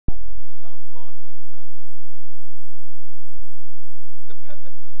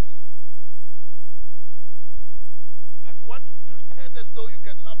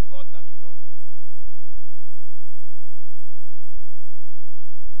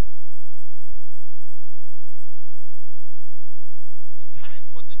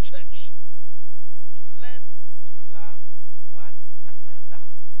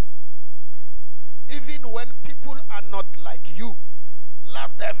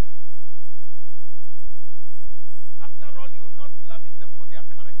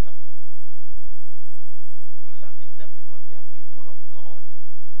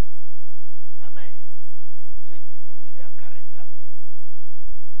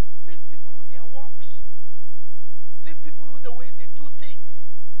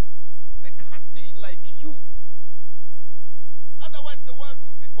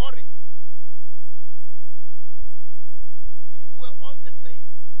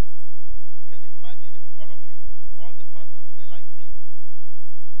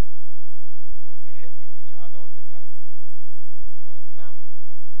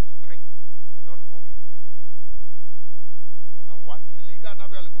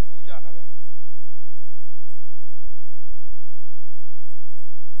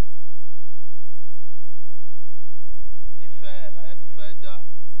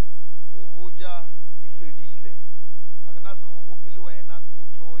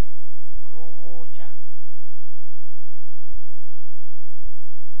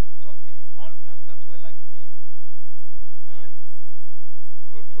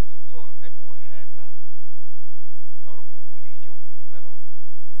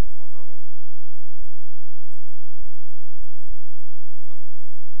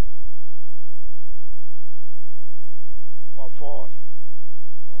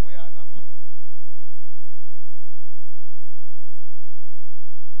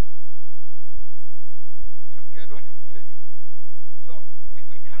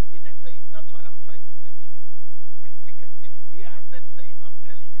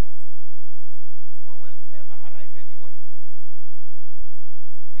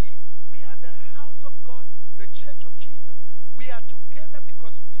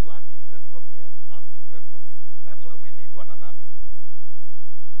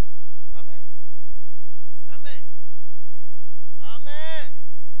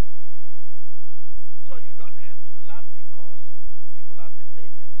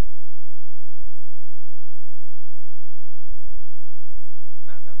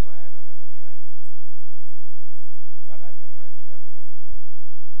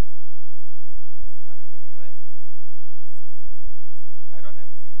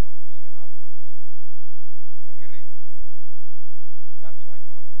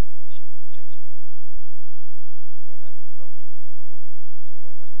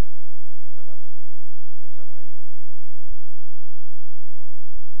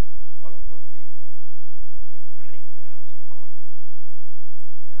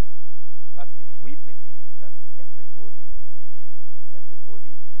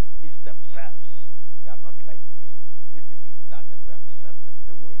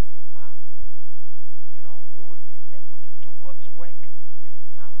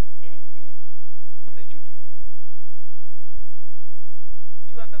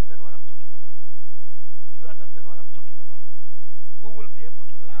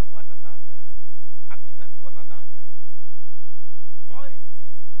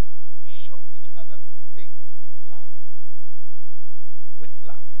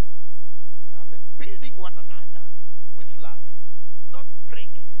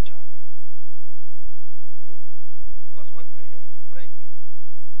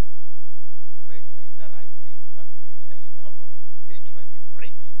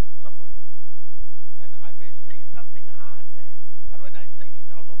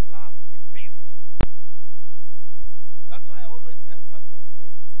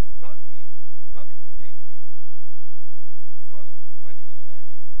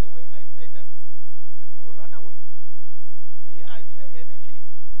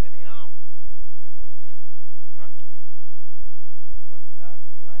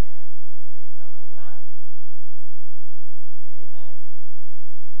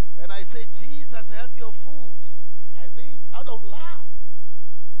say, Jesus, help your fools. I say it out of love.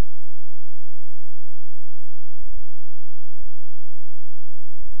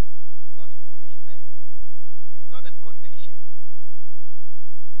 Because foolishness is not a condition.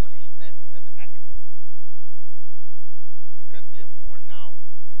 Foolishness is an act. You can be a fool now,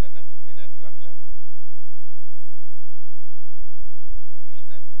 and the next minute you are clever.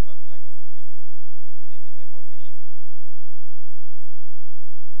 Foolishness is not like stupidity. Stupidity is a condition.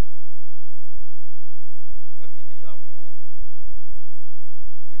 When we say you are a fool,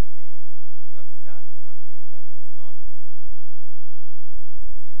 we mean you have done something that is not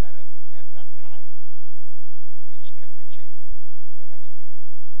desirable at that time, which can be changed the next minute.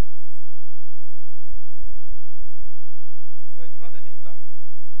 So it's not an insult.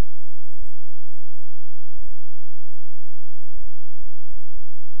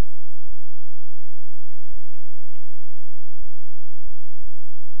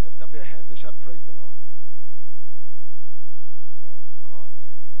 Lift up your hands and shout, praise the Lord. So God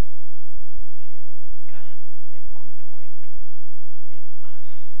says he has begun a good work in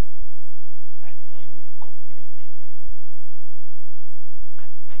us, and he will complete it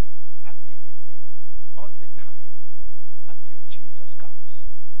until it means all the time until Jesus comes.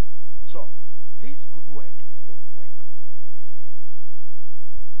 So this good work is the work of faith.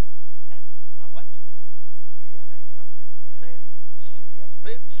 And I want you to realize something very serious,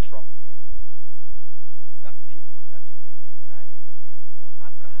 very strong here. That people that you may desire in the Bible were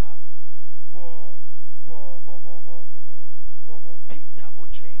Abraham, Peter,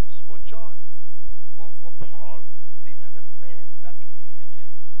 James, John, Paul. These are the men that lived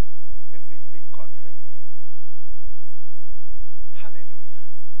in this thing called faith. Hallelujah.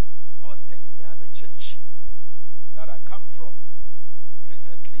 I was telling the other church that I come from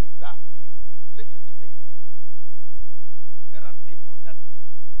recently that, listen to this. There are people that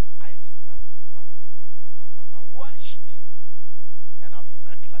I watched and I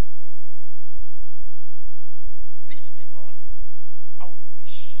felt like, oh, these people, I would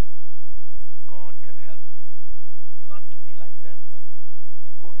wish God can help me not to be like them, but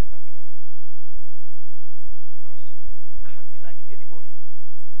to go at that level. Because you can't be like anybody,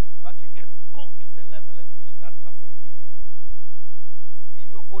 but you can go to the level at which that somebody is. In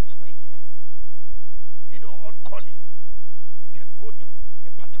your own space, in your own calling, you can go to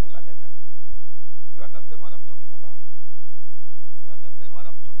a particular level. You understand what I'm talking about? You understand what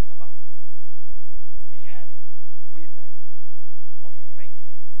I'm talking about? We have women of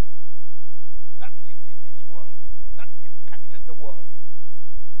faith that lived in this world, that impacted the world.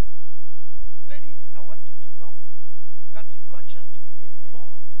 Ladies, I want you to know that you got just to be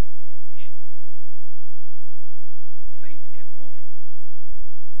involved in this issue of faith. Faith can move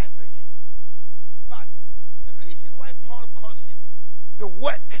everything. But the reason why Paul calls it the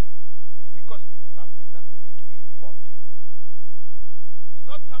work, it's because it's something that we need to be involved in. It's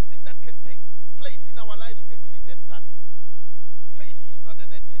not something that can take place in our lives accidentally. Faith is not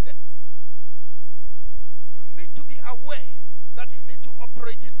an accident. You need to be aware that you need to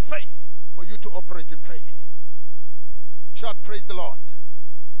operate in faith for you to operate in faith. Shout, praise the Lord.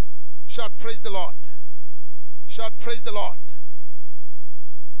 Shout, praise the Lord. Shout, praise the Lord.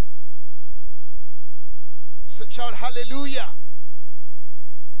 Shout, hallelujah.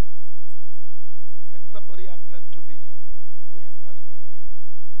 Can somebody attend to this? Do we have pastors here?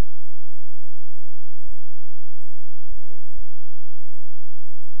 Hello?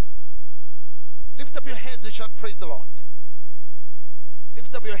 Lift up your hands and shout, praise the Lord.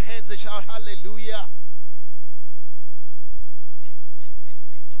 Lift up your hands and shout, hallelujah. We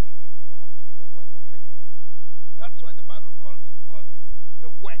need to be involved in the work of faith. That's why the Bible calls it the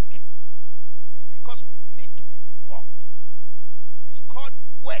work. It's because we need to be involved. It's called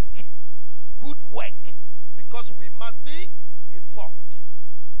work, good work, because we must be involved.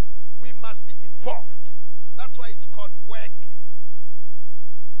 We must be involved. That's why it's called work.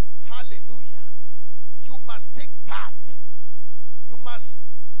 Hallelujah. You must take part. You must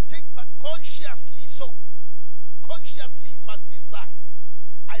take part consciously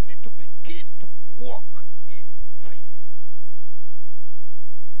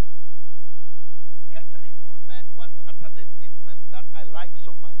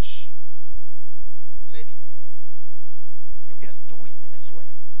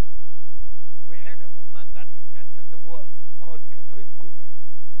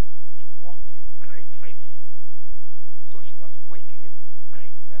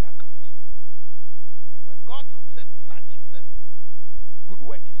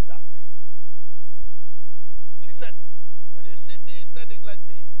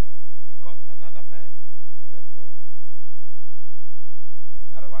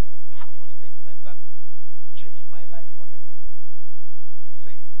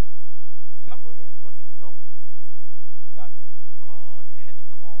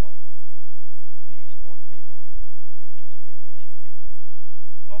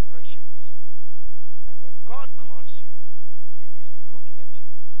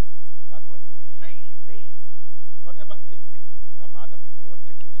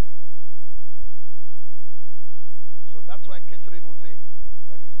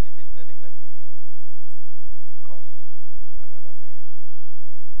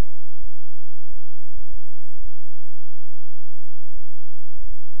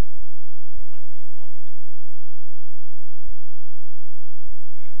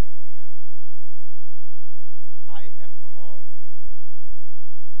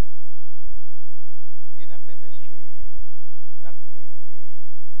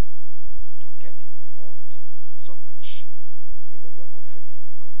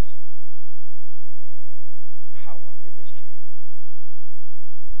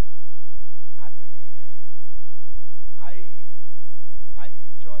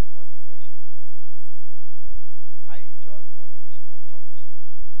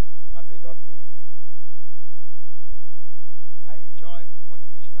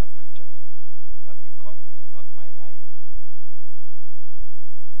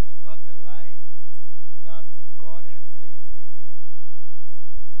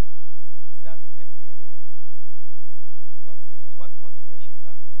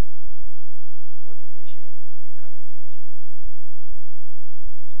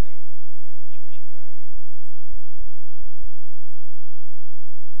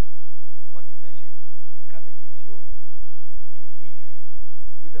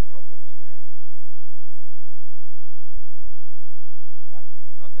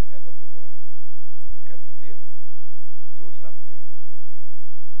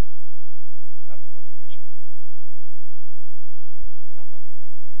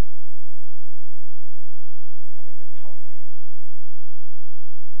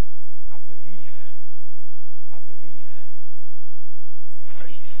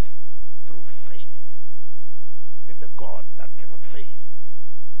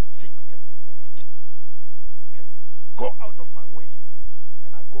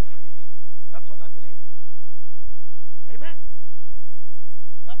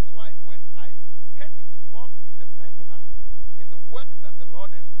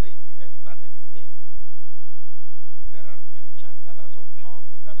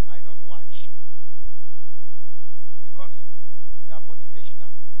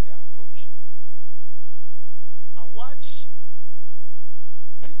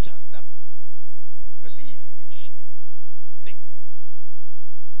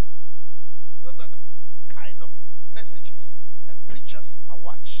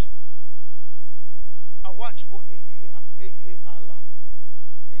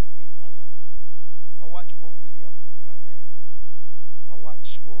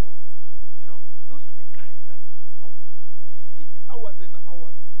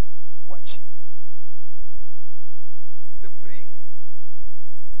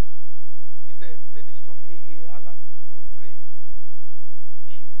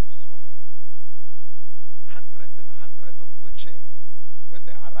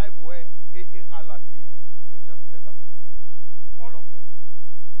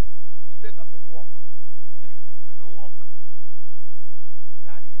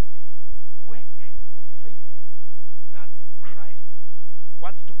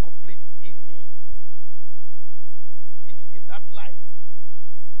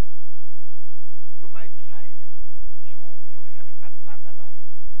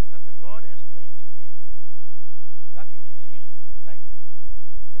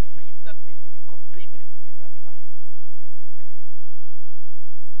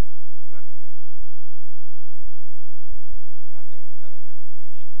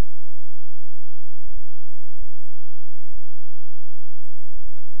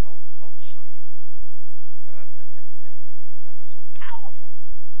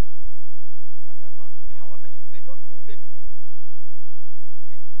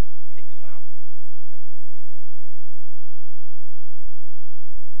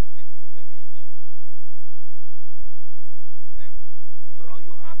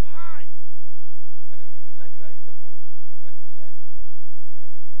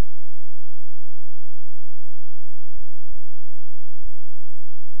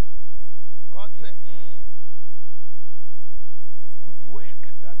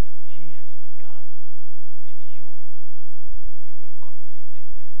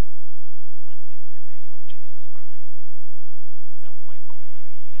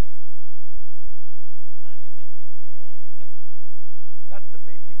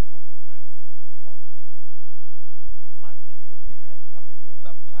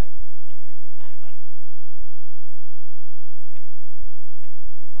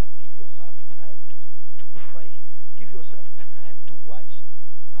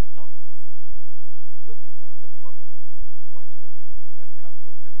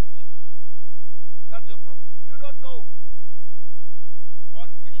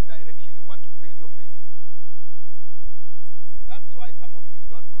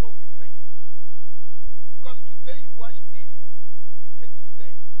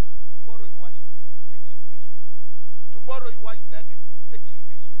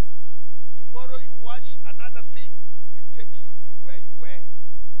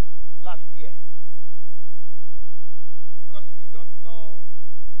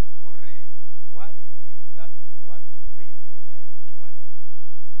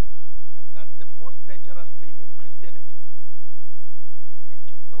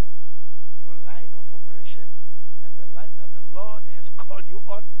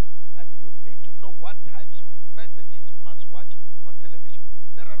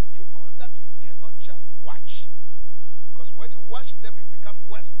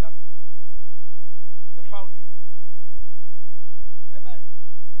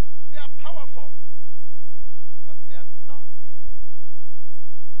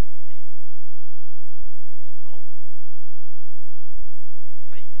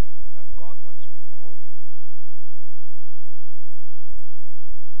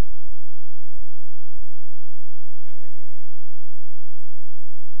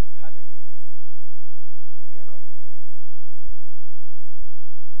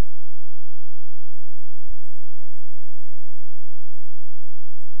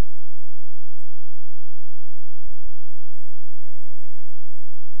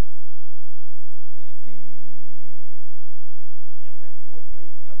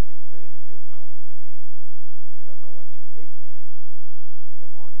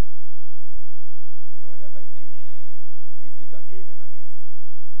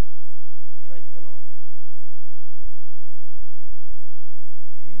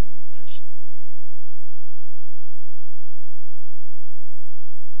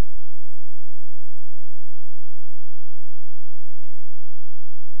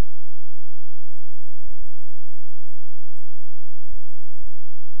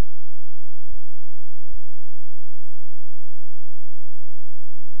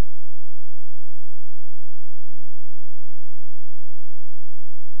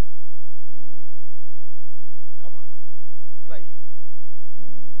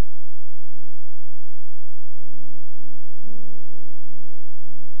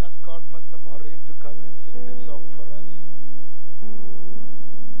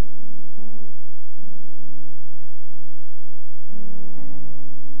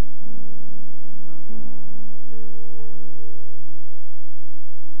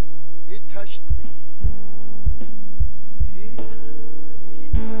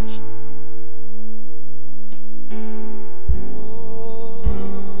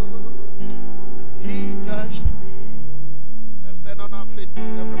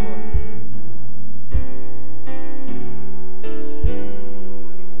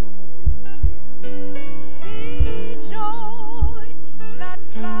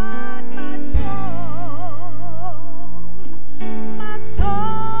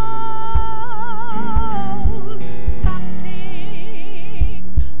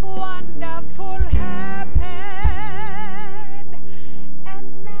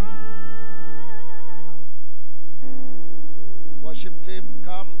worship team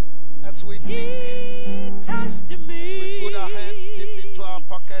come as we dig, touched me, as we put our hands deep into our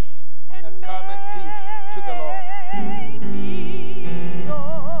pockets and come and give.